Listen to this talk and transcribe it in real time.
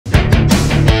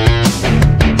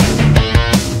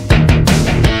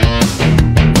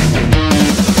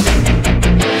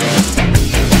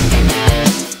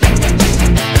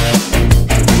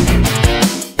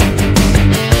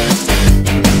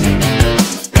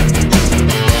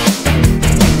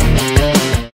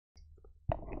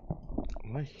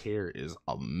hair is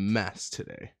a mess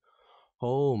today.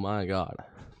 Oh my god.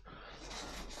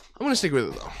 I'm gonna stick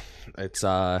with it though. It's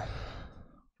for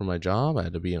my job. I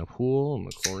had to be in a pool and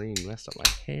the chlorine messed up my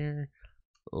hair.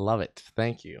 Love it.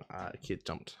 Thank you. Kid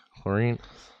dumped chlorine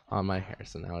on my hair,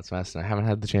 so now it's messed and I haven't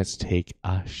had the chance to take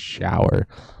a shower.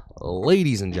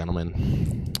 Ladies and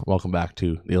gentlemen, welcome back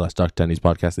to the Let's Talk Tendies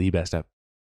podcast, the best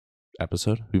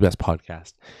episode, the best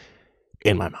podcast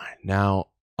in my mind. Now,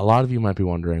 a lot of you might be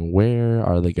wondering, where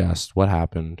are the guests? What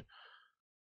happened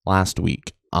last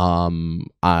week?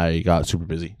 I got super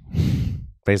busy.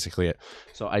 Basically it.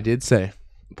 So I did say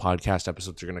podcast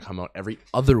episodes are going to come out every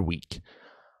other week.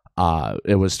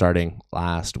 It was starting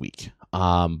last week.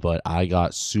 But I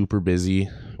got super busy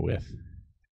with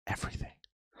everything.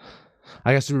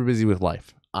 I got super busy with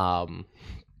life.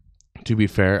 To be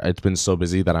fair, it's been so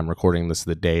busy that I'm recording this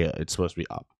the day it's supposed to be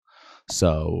up.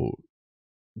 So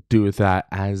do with that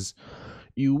as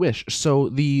you wish. So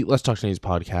the Let's Talk Tendies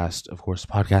podcast, of course,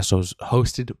 the podcast was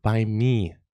hosted by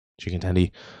me,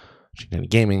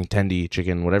 ChickenTendieGaming, Tendie,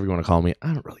 Chicken, whatever you want to call me. I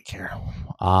don't really care.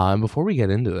 And before we get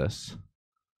into this,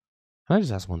 can I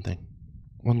just ask one thing?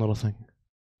 One little thing.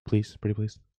 Please, pretty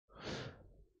please.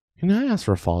 Can I ask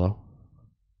for a follow?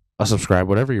 A subscribe,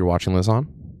 whatever you're watching this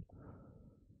on.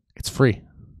 It's free.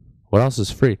 What else is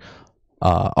free?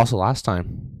 Also, last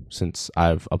time, since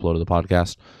I've uploaded the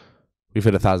podcast, we've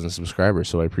hit 1,000 subscribers,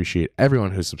 so I appreciate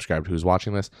everyone who's subscribed, who's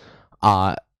watching this.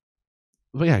 But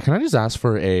yeah, can I just ask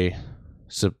for a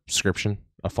subscription,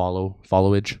 a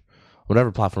followage,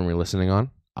 whatever platform you're listening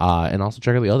on, and also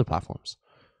check out the other platforms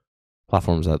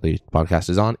that the podcast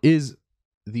is on. Is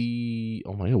the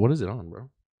oh my god, what is it on, bro?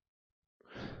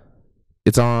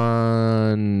 It's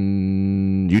on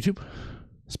YouTube,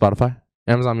 Spotify,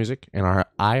 Amazon Music, and our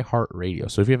iHeartRadio.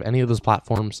 So if you have any of those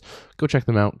platforms, go check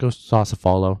them out. Go toss a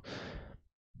follow.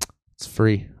 It's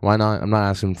free. Why not? I'm not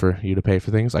asking for you to pay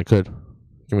for things. I could.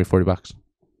 Give me $40.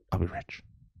 I'll be rich.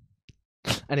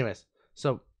 Anyways,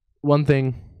 so one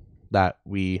thing that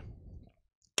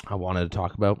I wanted to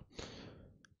talk about,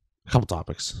 a couple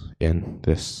topics in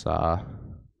this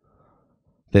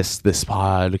this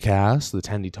podcast, the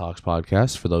Tendie Talks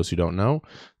podcast. For those who don't know,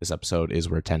 this episode is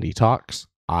where Tendie talks.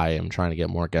 I am trying to get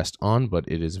more guests on, but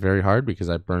it is very hard because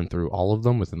I burned through all of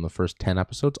them within the first 10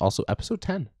 episodes. Also, episode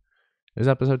 10 is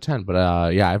episode 10,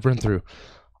 but yeah, I've burned through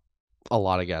a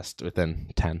lot of guests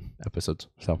within 10 episodes.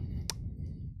 So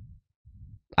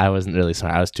I wasn't really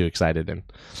sorry. I was too excited, and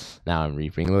now I'm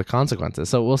reaping the consequences.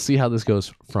 So we'll see how this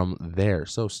goes from there.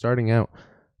 So starting out,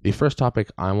 the first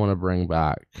topic I want to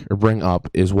bring up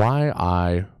is why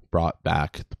I brought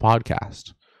back the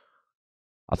podcast.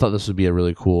 I thought this would be a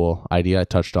really cool idea. I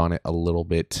touched on it a little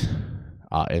bit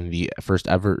in the first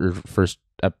ever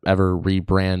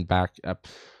rebrand back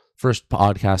first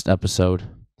podcast episode.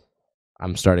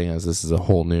 I'm starting as this is a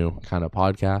whole new kind of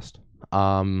podcast.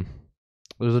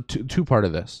 There's a two part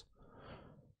of this.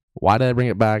 Why did I bring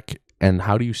it back, and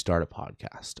how do you start a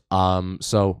podcast?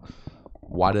 So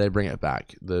why did I bring it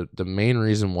back? The main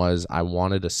reason was I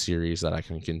wanted a series that I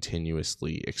can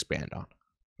continuously expand on.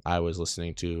 I was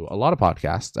listening to a lot of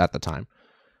podcasts at the time,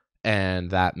 and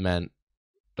that meant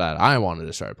that I wanted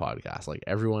to start a podcast like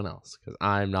everyone else because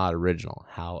I'm not original.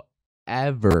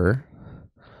 However,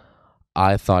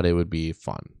 I thought it would be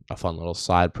a fun little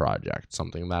side project,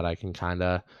 something that I can kind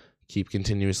of keep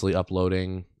continuously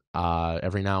uploading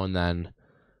every now and then,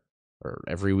 or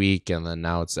every week, and then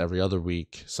now it's every other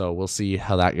week. So we'll see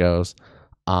how that goes.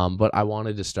 But I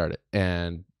wanted to start it,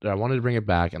 and I wanted to bring it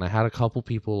back. And I had a couple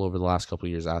people over the last couple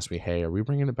of years ask me, "Hey, are we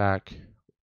bringing it back?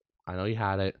 I know you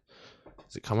had it.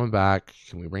 Is it coming back?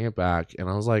 Can we bring it back?" And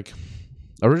I was like,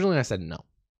 originally I said no.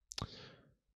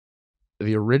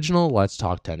 The original Let's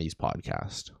Talk Tendies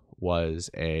podcast was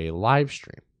a live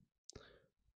stream.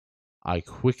 I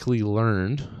quickly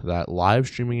learned that live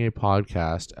streaming a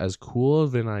podcast, as cool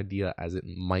of an idea as it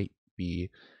might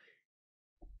be,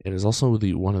 it is also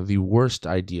one of the worst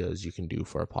ideas you can do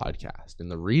for a podcast. And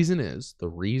the reason is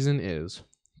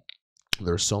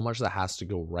there's so much that has to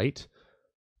go right,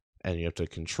 and you have to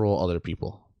control other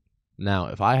people. Now,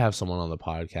 if I have someone on the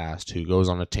podcast who goes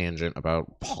on a tangent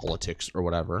about politics or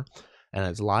whatever, and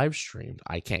it's live streamed,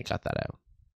 I can't cut that out.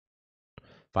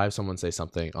 If I have someone say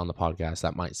something on the podcast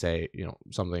that might say,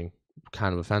 something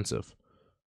kind of offensive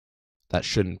that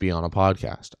shouldn't be on a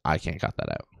podcast, I can't cut that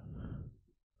out.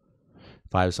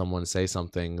 If I have someone say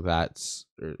something that's,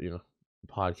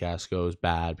 podcast goes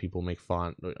bad, people make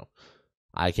fun,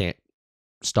 I can't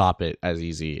stop it as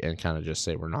easy and kind of just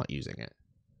say we're not using it.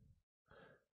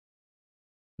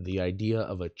 The idea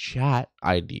of a chat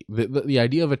the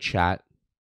idea of a chat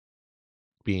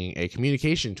being a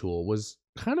communication tool was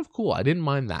kind of cool. I didn't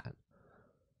mind that.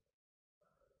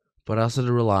 But I also had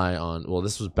to rely on, well,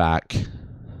 this was back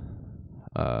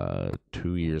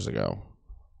 2 years ago.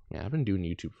 Yeah, I've been doing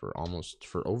YouTube for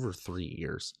over 3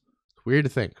 years. Weird to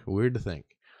think. It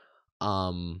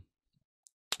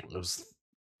was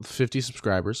 50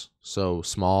 subscribers, so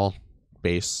small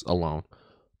base alone.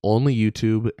 Only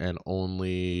YouTube and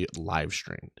only live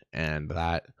streamed. And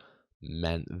that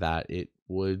meant that it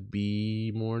would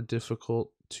be more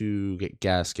difficult to get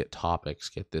guests, get topics,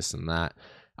 get this and that.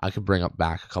 I could bring up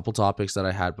back a couple topics that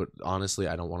I had, but honestly,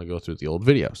 I don't want to go through the old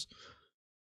videos.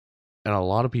 And a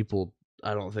lot of people,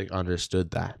 I don't think, understood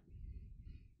that.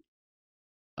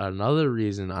 Another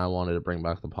reason I wanted to bring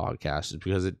back the podcast is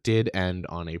because it did end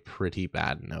on a pretty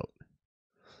bad note.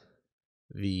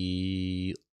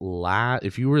 If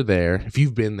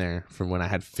you've been there from when I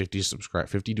had 50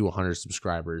 to 100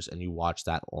 subscribers, and you watched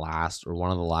that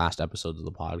one of the last episodes of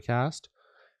the podcast,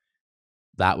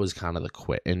 that was kind of the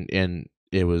quit. And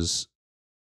it was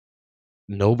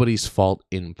nobody's fault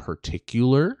in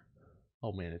particular.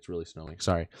 Oh man, it's really snowing.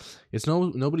 Sorry. It's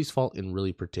nobody's fault in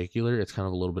really particular. It's kind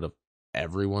of a little bit of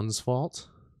everyone's fault.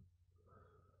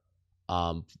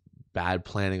 Bad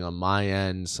planning on my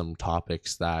end, some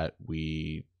topics that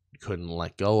we couldn't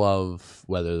let go of,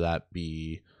 whether that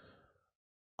be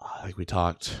like we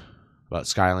talked about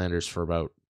Skylanders for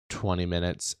about 20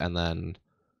 minutes, and then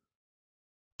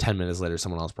 10 minutes later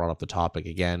someone else brought up the topic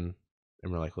again,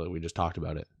 and we're like, well, we just talked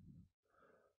about it.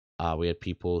 We had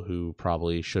people who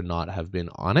probably should not have been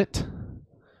on it,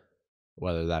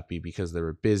 whether that be because they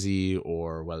were busy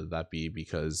or whether that be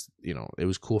because, it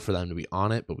was cool for them to be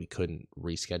on it, but we couldn't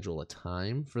reschedule a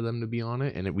time for them to be on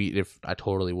it. And if I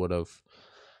totally would have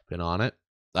been on it,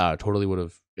 totally would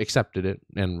have accepted it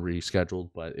and rescheduled,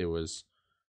 but it was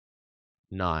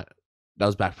not. That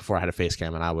was back before I had a face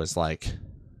cam, and I was like,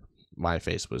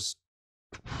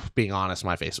 being honest,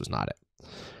 my face was not it.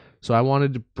 So I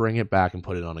wanted to bring it back and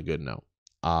put it on a good note.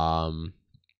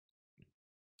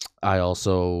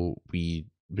 We've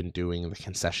been doing the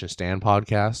Concession Stand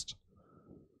podcast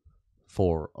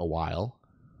for a while.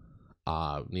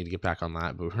 Need to get back on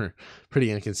that, but we're pretty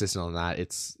inconsistent on that.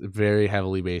 It's very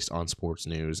heavily based on sports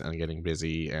news and getting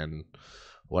busy and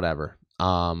whatever.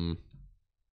 So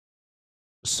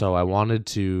I wanted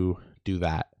to do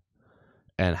that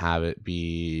and have it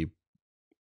be,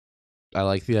 I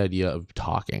like the idea of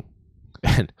talking.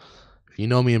 And if you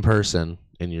know me in person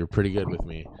and you're pretty good with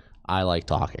me, I like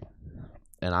talking.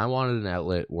 And I wanted an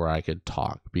outlet where I could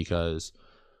talk, because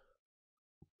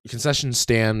Concession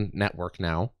Stand Network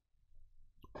now,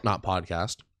 not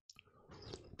podcast.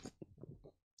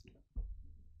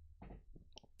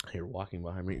 You're walking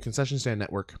behind me. Concession Stand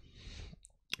Network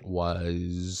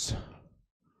was,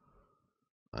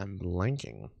 I'm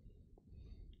blanking.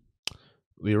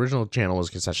 The original channel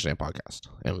was Concession Stand Podcast.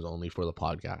 It was only for the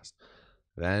podcast.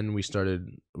 Then I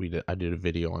did a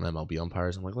video on MLB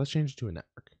umpires. I'm like, let's change it to a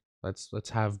network. Let's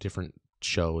have different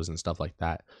shows and stuff like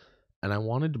that. And I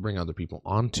wanted to bring other people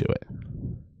onto it.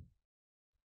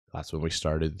 That's when we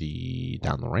started the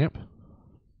Down the Ramp.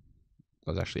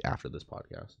 That was actually after this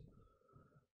podcast.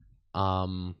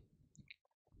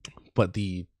 But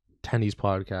the Tendies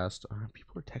podcast,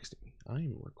 people are texting me. I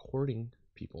am recording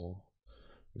people.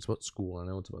 It's about school. I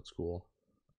know it's about school.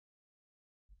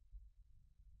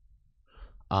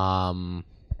 One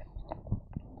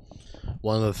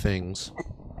of the things,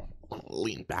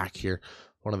 lean back here.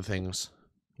 One of the things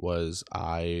was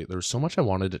there was so much I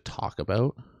wanted to talk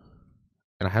about,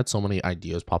 and I had so many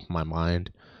ideas pop in my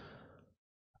mind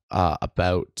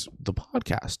about the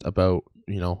podcast, about,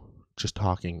 just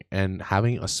talking. And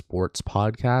having a sports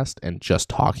podcast and just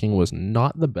talking was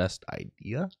not the best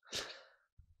idea,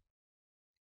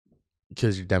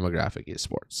 because your demographic is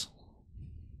sports.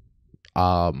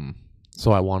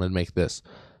 So I wanted to make this,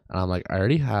 and I'm like, I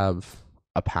already have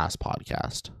a past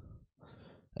podcast,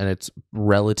 and it's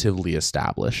relatively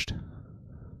established.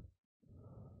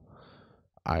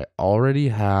 I already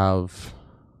have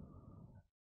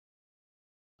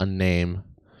a name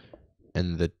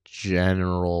and the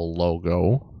general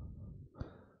logo.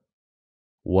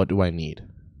 What do I need?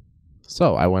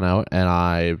 So I went out and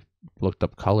I looked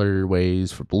up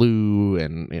colorways for blue,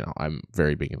 and I'm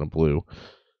very big into blue.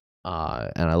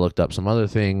 And I looked up some other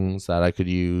things that I could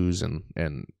use, and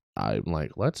I'm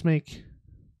like, let's make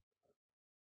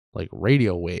like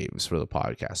radio waves for the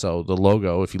podcast. So the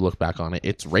logo, if you look back on it,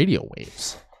 it's radio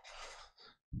waves.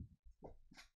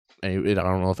 And I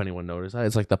don't know if anyone noticed that.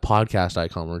 It's like the podcast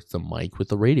icon where it's the mic with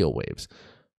the radio waves.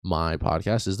 My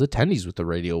podcast is the Tendies with the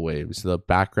radio waves. The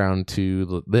background to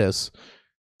the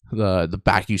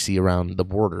back you see around the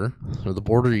border, or the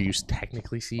border you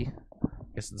technically see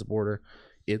guess it's a border.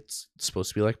 It's supposed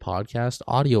to be like podcast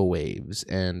audio waves,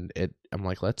 and I'm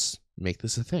like, let's make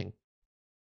this a thing.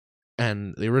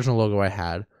 And the original logo I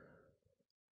had,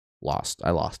 I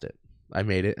lost it. I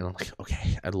made it, and I'm like,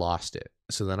 okay, I lost it.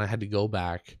 So then I had to go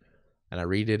back, and I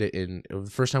redid it the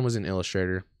first time was in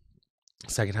Illustrator,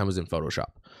 second time was in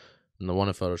Photoshop. And the one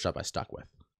in Photoshop I stuck with.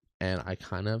 And I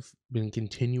kind of been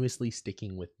continuously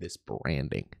sticking with this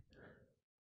branding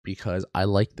because I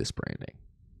like this branding.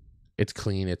 It's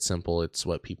clean, it's simple, it's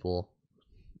what people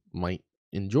might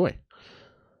enjoy.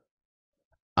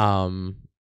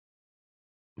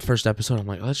 First episode, I'm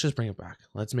like, let's just bring it back.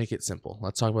 Let's make it simple.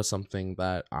 Let's talk about something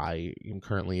that I am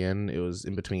currently in. It was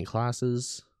in between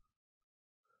classes.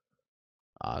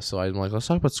 So I'm like, let's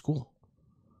talk about school.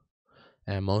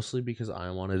 And mostly because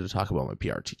I wanted to talk about my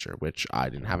PR teacher, which I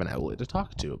didn't have an outlet to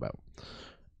talk to about.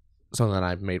 So then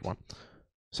I made one.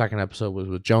 Second episode was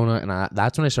with Jonah, and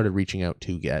that's when I started reaching out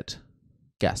to get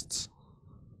guests.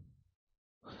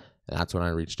 And that's when I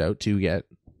reached out to get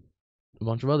a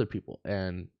bunch of other people.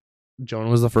 And Jonah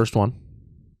was the first one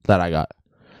that I got.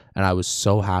 And I was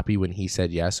so happy when he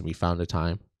said yes and we found a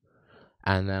time.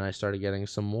 And then I started getting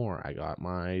some more. I got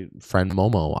my friend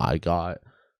Momo. I got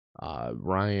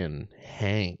Ryan,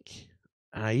 Hank,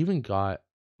 and I even got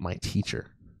my teacher,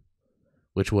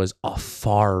 which was a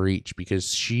far reach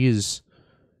because she is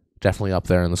definitely up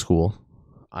there in the school.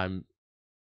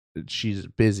 She's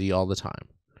busy all the time.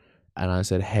 And I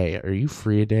said, hey, are you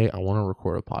free a day? I want to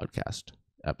record a podcast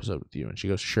episode with you. And she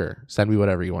goes, sure, send me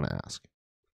whatever you want to ask.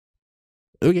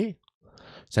 Okay.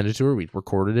 Send it to her. We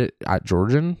recorded it at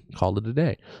Georgian, called it a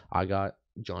day. I got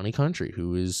Johnny Country,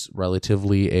 who is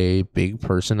relatively a big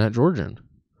person at Georgian.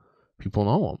 People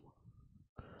know him.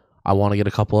 I want to get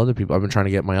a couple other people. I've been trying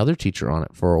to get my other teacher on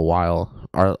it for a while.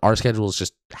 Our schedules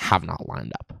just have not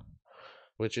lined up,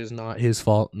 which is not his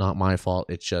fault, not my fault.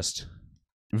 It's just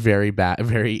very bad,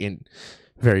 very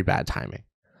bad timing.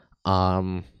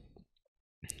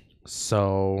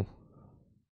 So,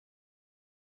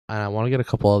 and I want to get a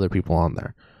couple other people on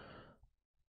there.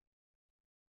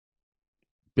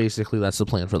 Basically, that's the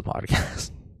plan for the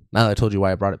podcast. Now that I told you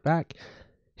why I brought it back,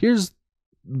 here's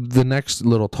the next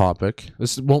little topic.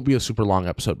 This won't be a super long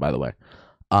episode, by the way.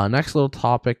 Next little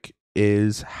topic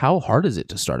is, how hard is it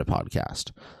to start a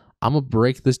podcast? I'm going to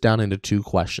break this down into two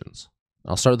questions.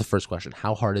 I'll start with the first question.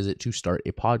 How hard is it to start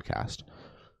a podcast?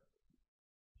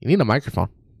 You need a microphone.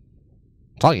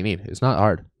 That's all you need. It's not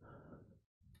hard.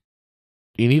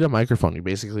 You need a microphone. You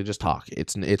basically just talk.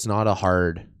 It's not a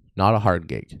hard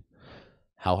gig.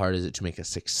 How hard is it to make a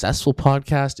successful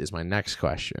podcast is my next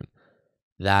question.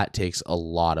 That takes a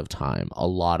lot of time, a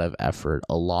lot of effort,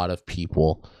 a lot of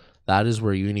people. That is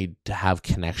where you need to have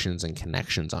connections and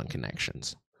connections on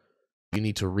connections. You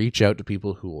need to reach out to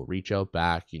people who will reach out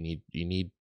back. You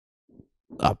need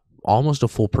almost a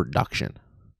full production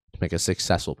to make a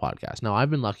successful podcast. Now, I've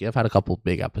been lucky. I've had a couple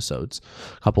big episodes,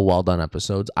 a couple well-done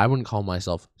episodes. I wouldn't call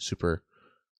myself super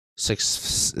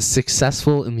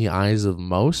successful in the eyes of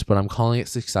most, but I'm calling it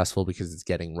successful because it's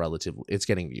getting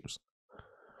views.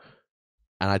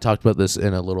 And I talked about this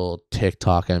in a little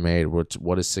TikTok I made.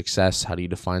 What is success? How do you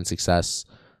define success?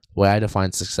 The way I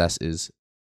define success is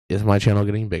my channel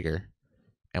getting bigger?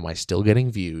 Am I still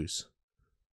getting views?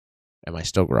 Am I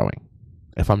still growing?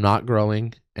 If I'm not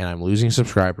growing and I'm losing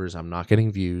subscribers, I'm not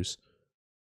getting views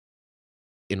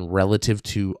in relative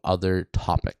to other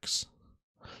topics.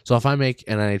 So if I make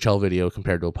an NHL video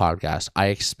compared to a podcast, I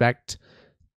expect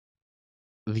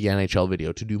the NHL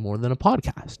video to do more than a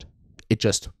podcast.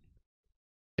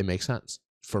 It makes sense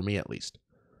for me, at least.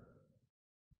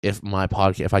 If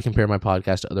I compare my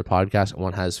podcast to other podcasts,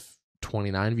 one has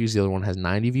 29 views, the other one has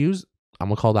 90 views, I'm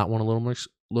gonna call that one a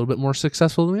little bit more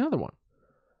successful than the other one.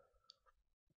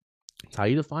 That's how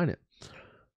you define it.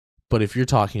 But if you're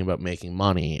talking about making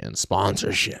money and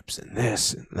sponsorships and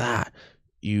this and that,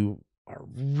 you are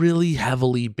really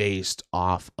heavily based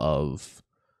off of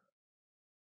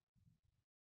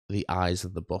the eyes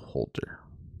of the beholder.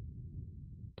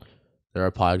 There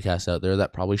are podcasts out there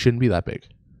that probably shouldn't be that big,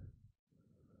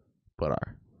 but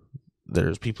are.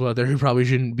 There's people out there who probably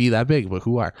shouldn't be that big, but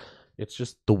who are. It's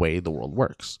just the way the world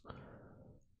works.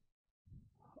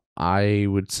 I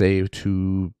would say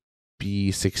to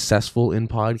be successful in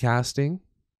podcasting,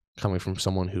 coming from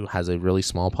someone who has a really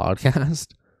small podcast,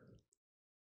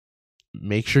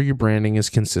 make sure your branding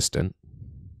is consistent.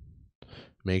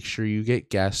 Make sure you get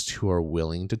guests who are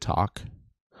willing to talk.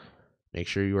 Make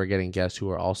sure you are getting guests who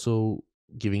are also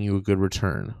giving you a good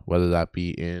return, whether that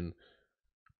be in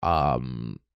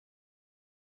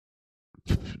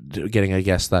getting a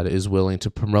guest that is willing to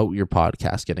promote your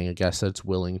podcast, getting a guest that's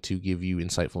willing to give you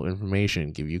insightful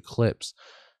information, give you clips.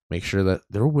 Make sure that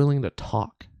they're willing to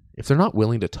talk. If they're not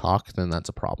willing to talk, then that's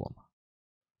a problem.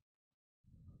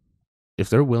 If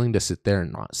they're willing to sit there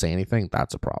and not say anything,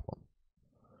 that's a problem.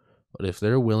 But if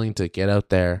they're willing to get out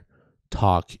there,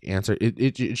 talk, answer,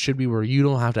 it should be where you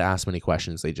don't have to ask many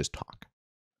questions. They just talk.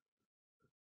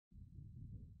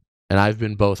 And I've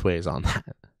been both ways on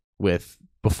that, with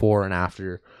before and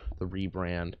after the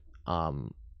rebrand,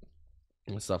 and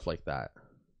stuff like that.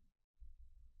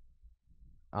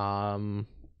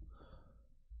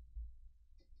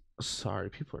 Sorry,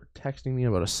 people are texting me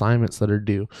about assignments that are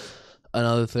due.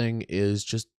 Another thing is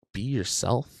just be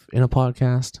yourself in a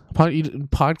podcast.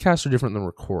 Podcasts are different than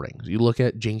recordings. You look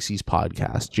at Jinxie's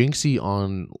podcast. Jinxie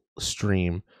on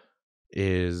stream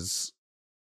is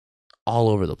all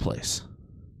over the place.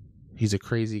 He's a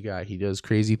crazy guy. He does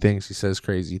crazy things. He says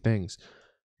crazy things.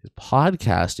 His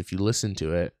podcast, if you listen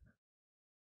to it,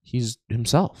 he's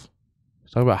himself.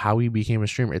 Talk about how he became a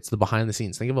streamer. It's the behind the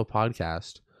scenes. Think of a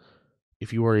podcast,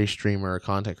 if you were a streamer or a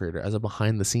content creator, as a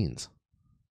behind the scenes.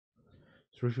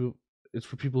 It's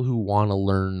for people who want to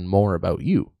learn more about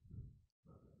you.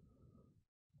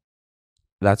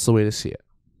 That's the way to see it.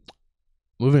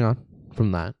 Moving on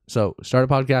from that. So start a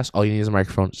podcast. All you need is a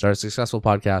microphone. Start a successful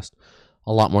podcast.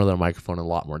 A lot more than a microphone and a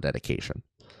lot more dedication.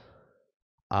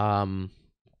 I'm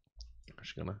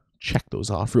just going to check those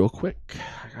off real quick.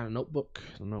 I got a notebook.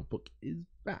 The notebook is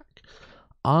back.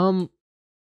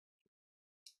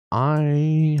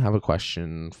 I have a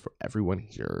question for everyone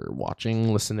here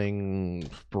watching, listening,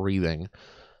 breathing.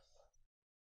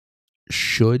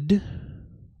 Should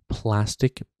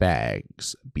plastic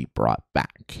bags be brought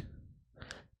back?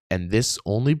 And this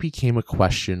only became a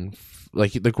question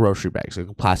like the grocery bags,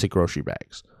 like plastic grocery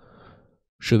bags.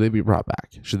 Should they be brought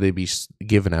back? Should they be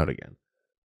given out again?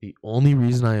 The only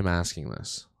reason I am asking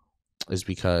this is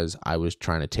because I was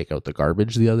trying to take out the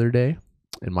garbage the other day.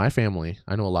 In my family,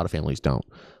 I know a lot of families don't.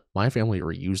 My family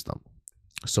reused them.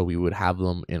 So we would have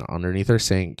them in underneath our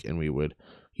sink, and we would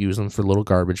use them for little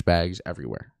garbage bags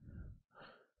everywhere.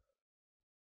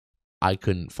 I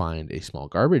couldn't find a small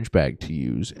garbage bag to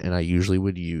use, and I usually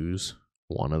would use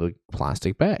one of the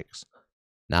plastic bags.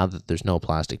 Now that there's no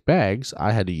plastic bags,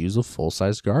 I had to use a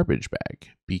full-size garbage bag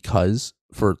because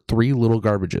for 3 little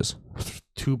garbages,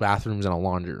 2 bathrooms and a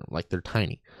laundry room, like they're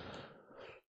tiny,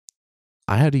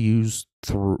 I had to use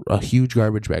a huge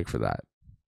garbage bag for that.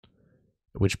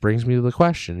 Which brings me to the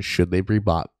question, should they be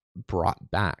brought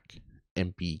back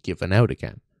and be given out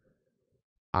again?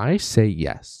 I say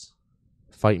yes.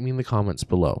 Fight me in the comments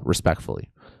below,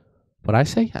 respectfully. But I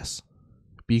say yes.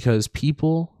 Because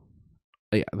people,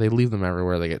 they leave them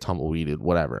everywhere, they get tumbleweeded,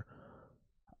 whatever.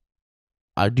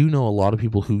 I do know a lot of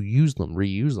people who use them,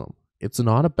 reuse them. It's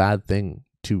not a bad thing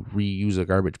to reuse a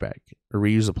garbage bag, or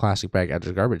reuse a plastic bag as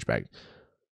a garbage bag.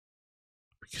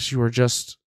 Because you are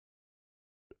just...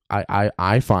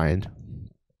 I find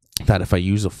that if I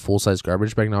use a full-size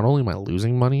garbage bag, not only am I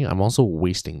losing money, I'm also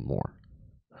wasting more.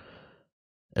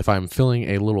 If I'm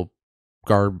filling a little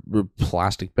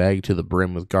plastic bag to the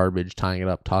brim with garbage, tying it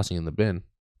up, tossing it in the bin,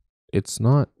 it's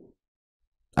not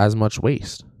as much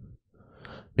waste.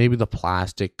 Maybe the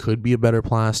plastic could be a better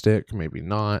plastic, maybe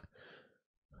not.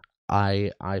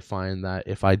 I find that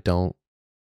if I don't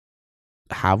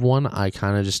have one, I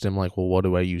kind of just am like, well, what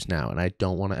do I use now? And I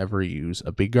don't want to ever use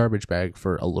a big garbage bag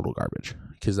for a little garbage,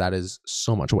 because that is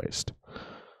so much waste.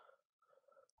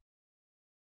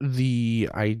 The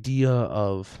idea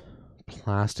of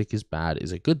plastic is bad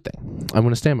is a good thing. I'm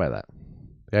going to stand by that.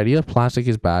 The idea of plastic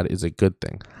is bad is a good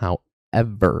thing.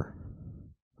 However,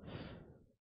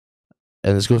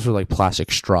 and this goes for like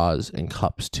plastic straws and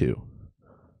cups too,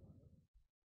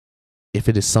 if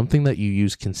it is something that you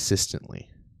use consistently,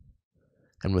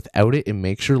 and without it, it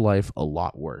makes your life a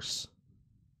lot worse,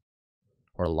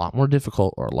 or a lot more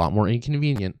difficult, or a lot more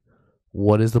inconvenient,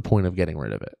 what is the point of getting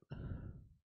rid of it?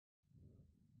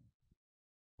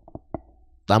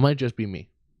 That might just be me.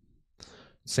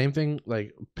 Same thing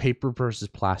like paper versus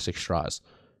plastic straws.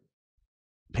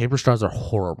 Paper straws are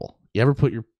horrible. You ever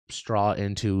put your straw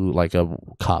into like a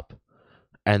cup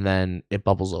and then it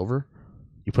bubbles over?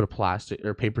 You put a plastic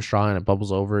or paper straw and it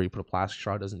bubbles over. You put a plastic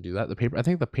straw, it doesn't do that. I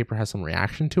think the paper has some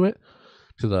reaction to it,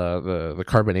 to the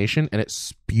carbonation, and it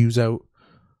spews out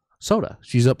soda,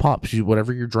 spews out pop,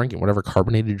 whatever you're drinking, whatever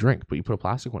carbonated drink. But you put a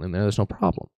plastic one in there's no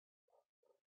problem.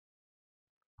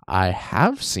 I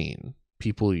have seen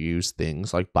people use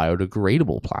things like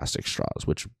biodegradable plastic straws,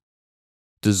 which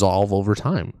dissolve over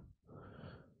time,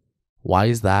 Why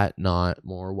is that not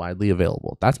more widely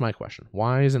available? That's my question.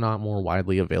 Why is it not more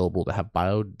widely available to have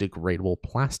biodegradable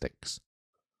plastics?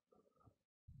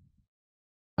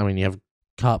 I mean, you have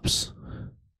cups.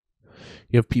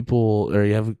 You have people, or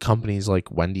you have companies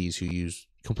like Wendy's who use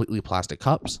completely plastic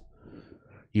cups.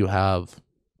 You have,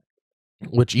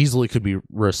 which easily could be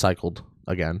recycled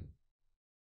again.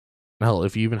 Hell,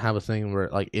 if you even have a thing where,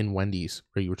 like in Wendy's,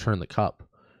 where you return the cup,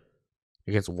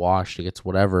 it gets washed, it gets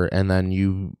whatever, and then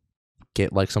you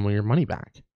get like some of your money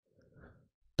back.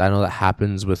 I know that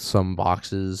happens with some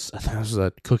boxes. I think there's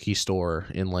a cookie store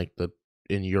in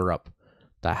Europe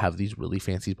that have these really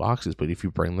fancy boxes, but if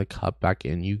you bring the cup back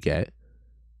in, you get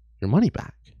your money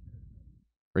back,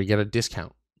 or you get a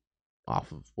discount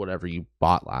off of whatever you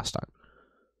bought last time.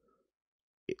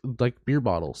 Like beer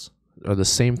bottles are the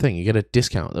same thing. You get a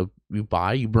discount. You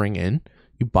buy, you bring in,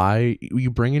 you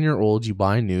bring in your olds, you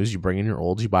buy news, you bring in your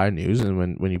olds, you buy news, and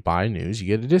when you buy news, you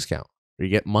get a discount, or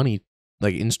you get money,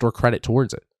 like in-store credit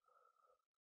towards it.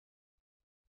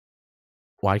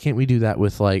 Why can't we do that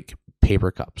with like paper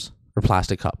cups or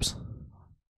plastic cups?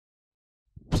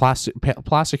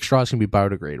 Plastic straws can be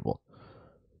biodegradable.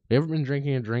 You ever been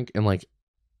drinking a drink and like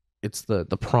it's the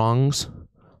prongs,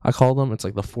 I call them. It's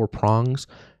like the 4 prongs,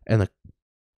 and the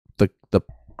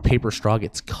paper straw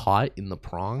gets caught in the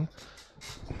prong.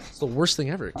 It's the worst thing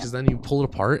ever, because then you pull it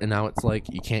apart and now it's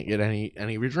like you can't get any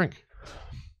of your drink.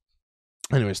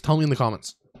 Anyways, tell me in the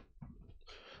comments.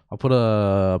 I'll put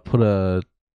a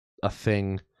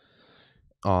thing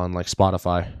on like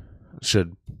Spotify.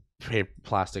 Should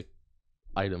plastic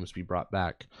items be brought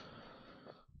back?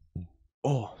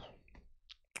 Oh,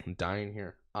 I'm dying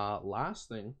here. Last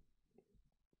thing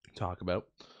to talk about,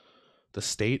 the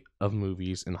state of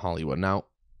movies in Hollywood. Now,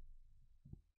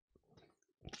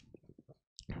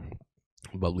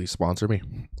 Bubbly, sponsor me.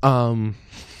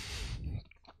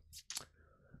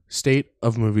 State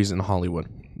of movies in Hollywood.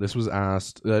 This was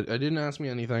asked. I didn't ask me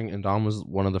anything, and Dom was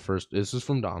one of the first. This is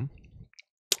from Dom.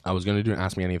 I was going to do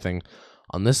Ask Me Anything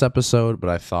on this episode, but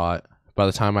I thought by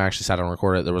the time I actually sat down and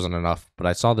recorded it, there wasn't enough. But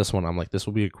I saw this one. I'm like, this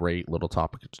will be a great little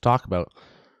topic to talk about.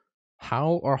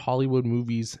 How are Hollywood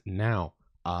movies now?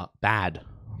 Bad.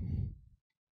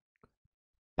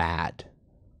 The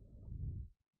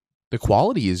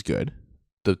quality is good.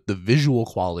 The visual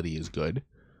quality is good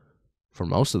for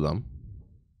most of them.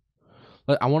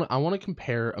 Like I want to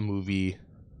compare a movie,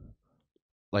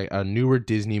 like a newer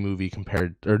Disney movie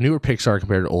or newer Pixar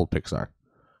compared to old Pixar.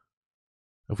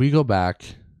 If we go back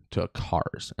to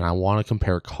Cars, and I want to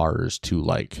compare Cars to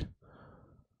like,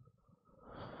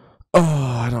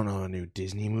 I don't know, a new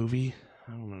Disney movie.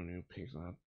 I don't know, a new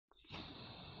Pixar.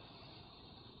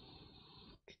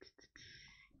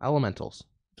 Elementals.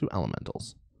 2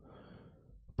 Elementals.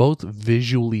 Both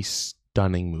visually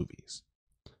stunning movies.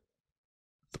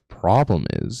 The problem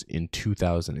is, in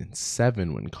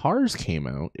 2007, when Cars came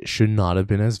out, it should not have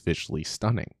been as visually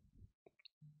stunning.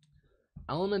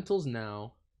 Elementals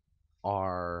now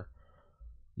are...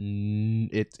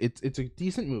 It's a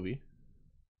decent movie.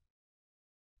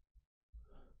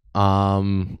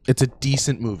 It's a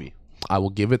decent movie. I will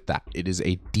give it that. It is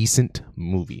a decent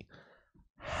movie.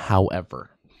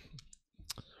 However,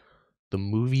 the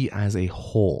movie as a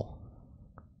whole,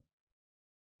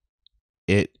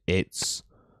 it's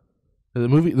the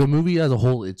movie as a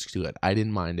whole, it's good. I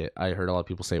didn't mind it. I heard a lot of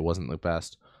people say it wasn't the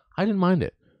best. I didn't mind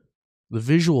it. The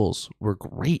visuals were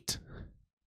great,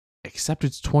 except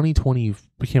it's 2020,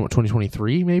 became what,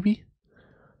 2023 maybe?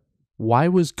 Why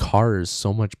was Cars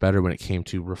so much better when it came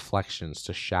to reflections,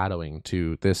 to shadowing,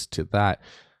 to this, to that?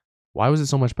 Why was it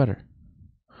so much better?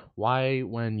 Why,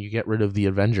 when you get rid of the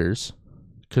Avengers,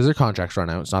 because their contracts run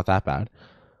out, it's not that bad,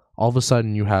 all of a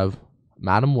sudden you have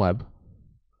Madam Web,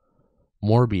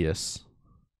 Morbius,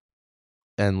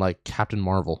 and like Captain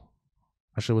Marvel.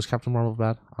 Actually, was Captain Marvel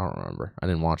bad? I don't remember. I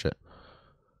didn't watch it.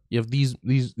 You have these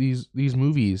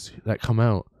movies that come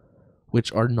out,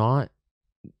 which are not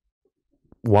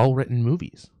well-written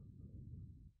movies.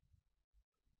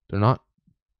 They're not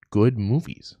good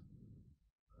movies.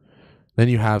 Then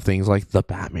you have things like The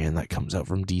Batman that comes out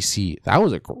from DC. That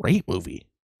was a great movie.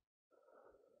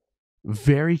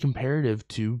 Very comparative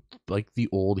to like the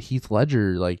old Heath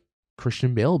Ledger, like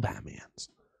Christian Bale Batmans.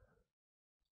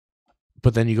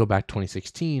 But then you go back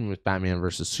 2016 with Batman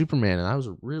versus Superman, and that was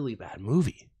a really bad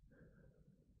movie.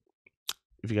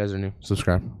 If you guys are new,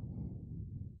 subscribe.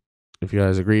 If you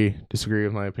guys agree, disagree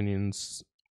with my opinions,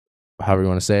 however you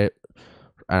want to say it,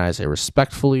 and I say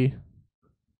respectfully,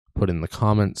 put in the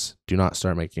comments. Do not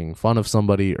start making fun of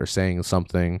somebody or saying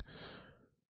something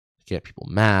to get people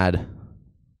mad.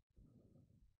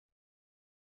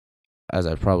 as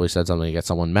I've probably said something to get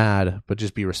someone mad, but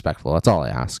just be respectful. That's all I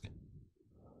ask.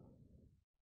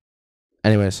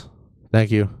 Anyways,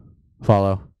 thank you.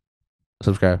 Follow,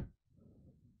 subscribe.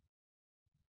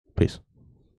 Peace.